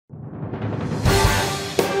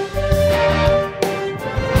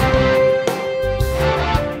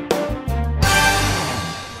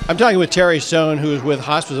I'm talking with Terry Stone, who is with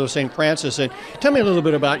Hospice of St. Francis. And tell me a little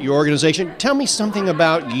bit about your organization. Tell me something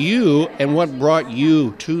about you and what brought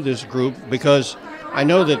you to this group, because I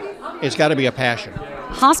know that it's got to be a passion.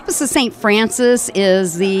 Hospice of St. Francis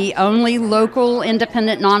is the only local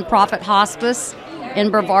independent nonprofit hospice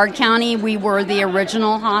in Brevard County. We were the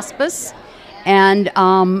original hospice,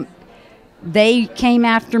 and they came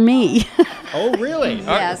after me. Oh, really?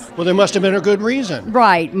 Yes. Well, there must have been a good reason.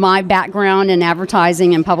 Right. My background in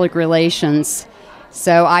advertising and public relations.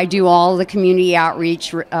 So I do all the community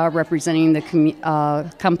outreach representing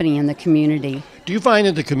the company in the community. Do you find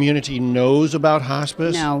that the community knows about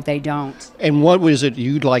hospice? No, they don't. And what was it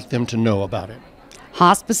you'd like them to know about it?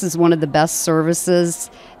 Hospice is one of the best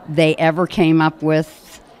services they ever came up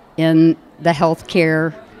with in the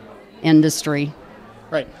healthcare industry.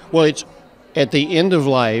 Right. Well, it's at the end of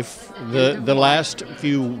life, the last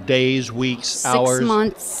few days, weeks, hours. 6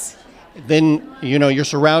 months. Then, you're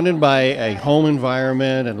surrounded by a home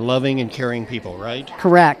environment and loving and caring people, right?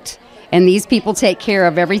 Correct. And these people take care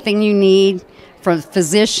of everything you need, from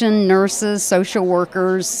physician, nurses, social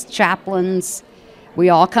workers, chaplains. We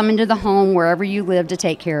all come into the home wherever you live to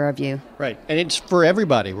take care of you. Right. And it's for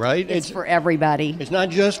everybody, right? It's for everybody. It's not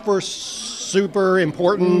just for super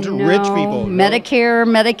important rich people. Medicare,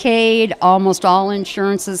 Medicaid, almost all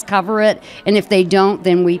insurances cover it. And if they don't,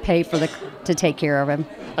 then we pay to take care of them.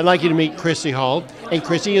 I'd like you to meet Chrissy Hall. And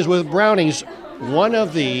Chrissy is with Brownings, one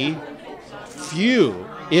of the few,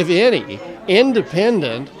 if any,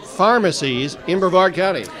 independent pharmacies in Brevard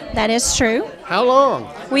County. That is true. How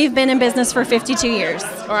long? We've been in business for 52 years.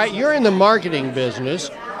 All right, you're in the marketing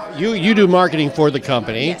business. You do marketing for the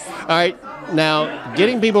company. Yes. All right, now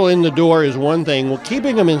getting people in the door is one thing. Well,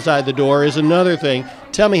 keeping them inside the door is another thing.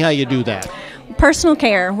 Tell me how you do that. Personal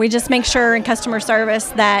care. We just make sure in customer service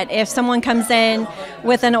that if someone comes in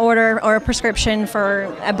with an order or a prescription for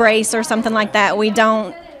a brace or something like that, we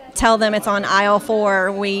don't tell them it's on aisle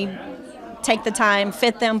 4. We take the time,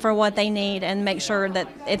 fit them for what they need, and make sure that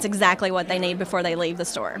it's exactly what they need before they leave the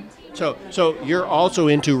store. So you're also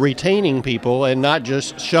into retaining people and not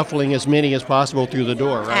just shuffling as many as possible through the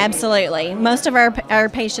door, right? Absolutely. Most of our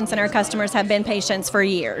patients and our customers have been patients for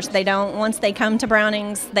years. They don't, once they come to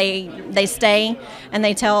Brownings, they stay, and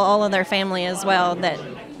they tell all of their family as well that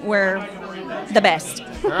we're the best.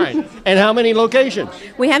 All right. And how many locations?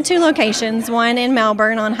 We have 2 locations, one in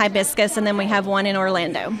Melbourne on Hibiscus, and then we have one in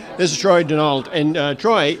Orlando. This is Troy Denault. And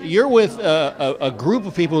Troy, you're with a group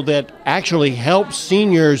of people that actually help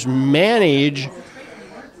seniors manage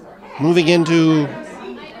moving into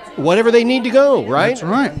whatever they need to go, right?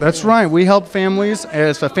 That's right. We help families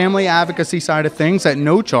as a family advocacy side of things at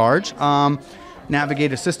no charge.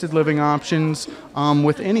 Navigate assisted living options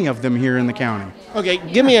with any of them here in the county. Okay,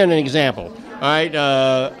 give me an example. All right,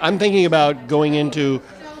 I'm thinking about going into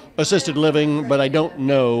assisted living, but I don't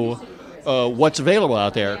know what's available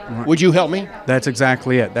out there. Would you help me? That's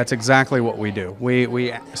exactly it. That's exactly what we do.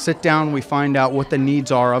 We sit down, we find out what the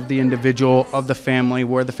needs are of the individual, of the family,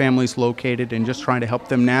 where the family's located, and just trying to help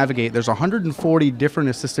them navigate. There's 140 different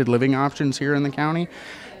assisted living options here in the county,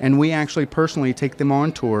 and we actually personally take them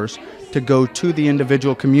on tours to go to the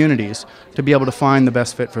individual communities to be able to find the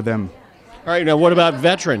best fit for them. All right, now what about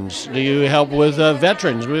veterans? Do you help with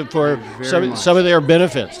veterans for some of their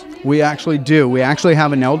benefits? We actually do. We actually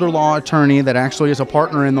have an elder law attorney that actually is a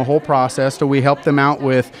partner in the whole process, so we help them out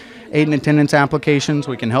with aid and attendance applications.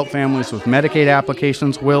 We can help families with Medicaid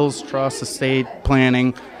applications, wills, trusts, estate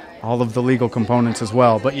planning, all of the legal components as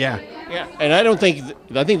well. But yeah. Yeah, and I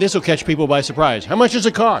think this will catch people by surprise. How much does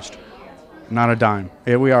it cost? Not a dime.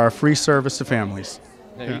 We are a free service to families.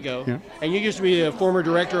 There you go. Yeah. And you used to be a former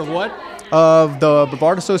director of what? Of the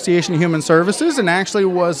Brevard Association of Human Services, and actually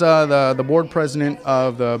was the board president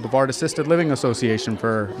of the Brevard Assisted Living Association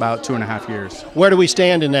for about 2.5 years. Where do we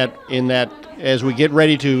stand in that as we get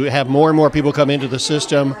ready to have more and more people come into the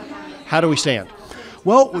system? How do we stand?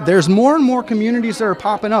 Well, there's more and more communities that are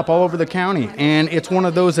popping up all over the county, and it's one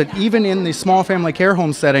of those that even in the small family care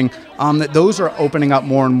home setting, that those are opening up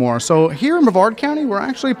more and more. So here in Brevard County, we're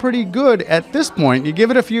actually pretty good at this point. You give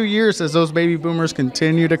it a few years as those baby boomers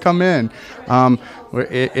continue to come in.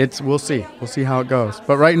 We'll see. We'll see how it goes.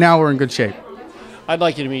 But right now, we're in good shape. I'd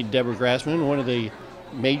like you to meet Deborah Grassman, one of the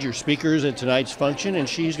major speakers at tonight's function, and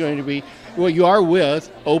she's going to be, well, you are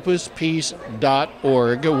with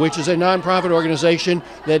opuspeace.org, which is a nonprofit organization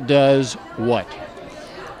that does what?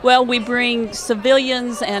 Well, we bring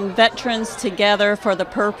civilians and veterans together for the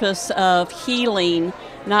purpose of healing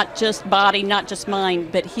not just body, not just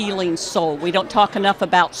mind, but healing soul. We don't talk enough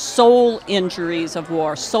about soul injuries of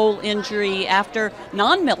war, soul injury after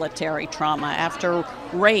non-military trauma, after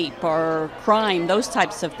rape or crime, those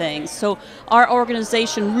types of things. So our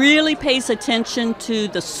organization really pays attention to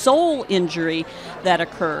the soul injury that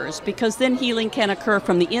occurs, because then healing can occur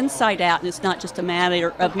from the inside out, and it's not just a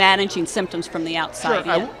matter of managing symptoms from the outside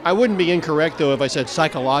in. I wouldn't be incorrect, though, if I said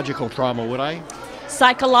psychological trauma, would I?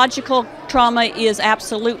 Psychological trauma is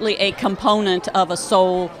absolutely a component of a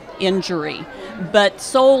soul injury, but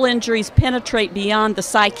soul injuries penetrate beyond the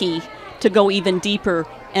psyche to go even deeper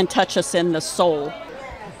and touch us in the soul.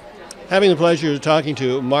 Having the pleasure of talking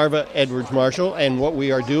to Marva Edwards-Marshall, and what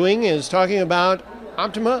we are doing is talking about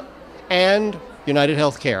Optima and United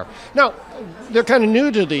Healthcare. Now, they're kind of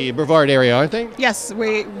new to the Brevard area, aren't they? Yes,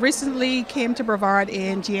 we recently came to Brevard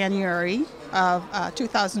in January of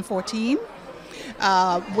 2014.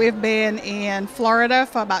 We've been in Florida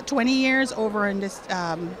for about 20 years, over in this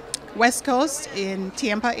West Coast in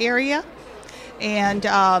Tampa area. And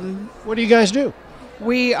what do you guys do?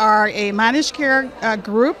 We are a managed care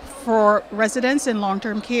group for residents in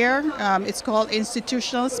long-term care. It's called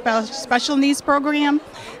Institutional Special Needs Program.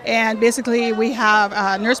 And basically we have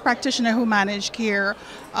a nurse practitioner who manage care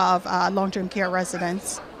of long-term care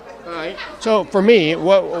residents. All right. So for me,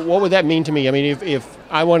 what would that mean to me? I mean, if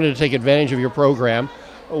I wanted to take advantage of your program,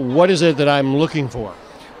 what is it that I'm looking for?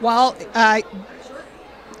 Well,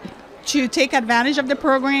 to take advantage of the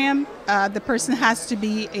program, the person has to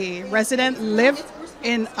be a resident, live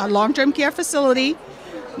in a long-term care facility,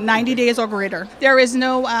 90 days or greater. There is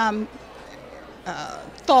no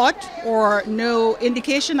thought or no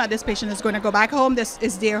indication that this patient is going to go back home. This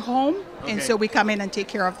is their home, okay. And so we come in and take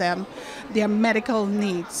care of them, their medical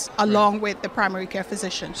needs, along with the primary care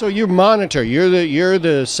physician. So you monitor. You're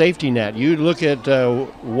the safety net. You look at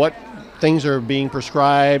what things are being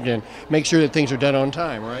prescribed and make sure that things are done on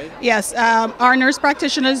time, right? Yes, our nurse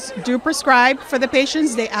practitioners do prescribe for the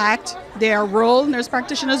patients. They act. Their role, nurse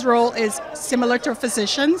practitioner's role, is similar to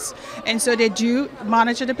physicians, and so they do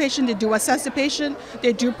monitor the patient, they do assess the patient,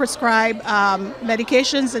 they do prescribe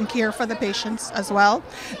medications and care for the patients as well.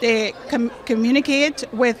 They communicate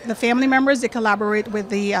with the family members, they collaborate with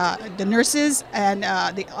the nurses and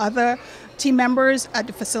the other team members at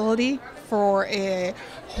the facility for a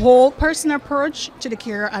whole person approach to the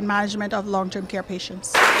care and management of long-term care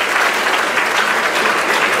patients.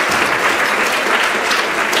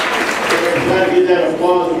 I'm trying to get that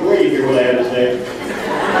applause before you hear what I have to say.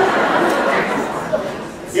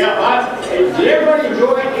 Yeah, did everybody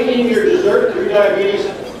enjoy eating your dessert through diabetes?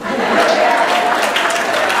 I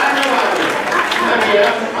know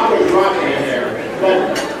I was rocking it there. But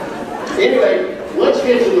anyway, let's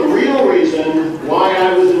get to the real reason why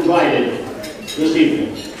I was invited this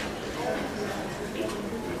evening.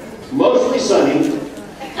 Mostly sunny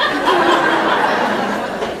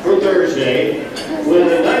for Thursday,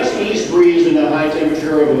 with a nice east breeze and a high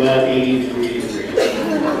temperature of about 83 degrees.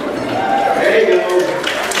 There you go.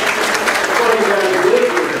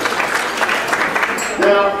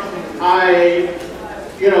 Now,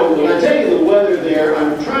 when I tell you the weather there,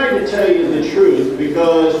 I'm trying to tell you the truth,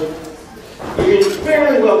 because you can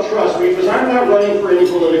fairly well trust me, because I'm not running for any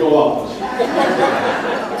political office.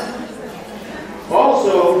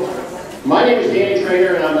 Also, my name is Danny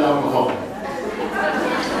Trainer, and I'm an alcoholic.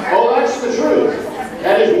 Oh, that's the truth.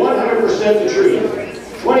 That is 100% the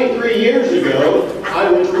truth. 23 years ago,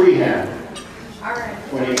 I went to rehab.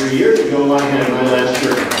 23 years ago, I had my last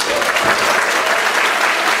surgery.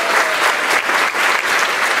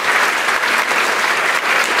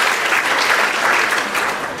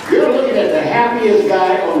 You're looking at the happiest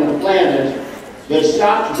guy on the planet that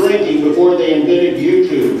stopped drinking before they invented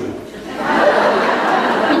YouTube.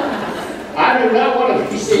 I do not want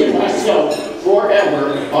to be seeing myself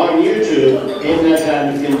forever on YouTube in that kind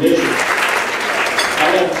of condition. I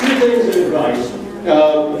have two things of advice.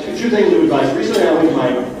 Recently I went to my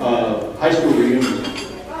high school reunion.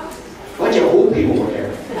 A bunch of old people were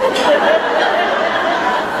there.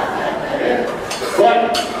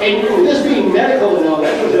 But, and with this being medical and all,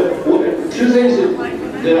 that was two things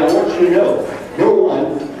that I want you to know. Number one,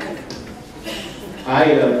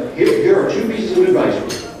 here are two pieces of advice for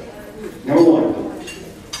you. Number one,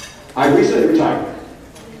 I recently retired.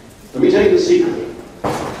 Let me tell you the secret.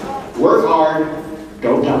 Work hard,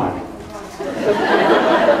 don't die.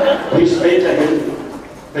 Please pay attention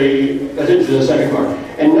to the second part.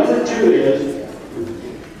 And number two is,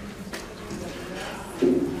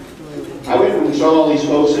 I went and saw all these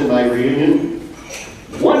folks in my reunion.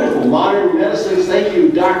 Wonderful modern medicines. Thank you,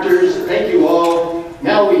 doctors. Thank you all.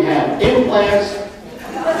 Now we have implants.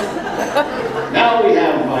 Now we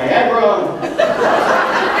have Viagra.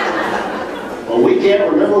 Well, we can't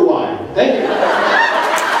remember why. Thank you.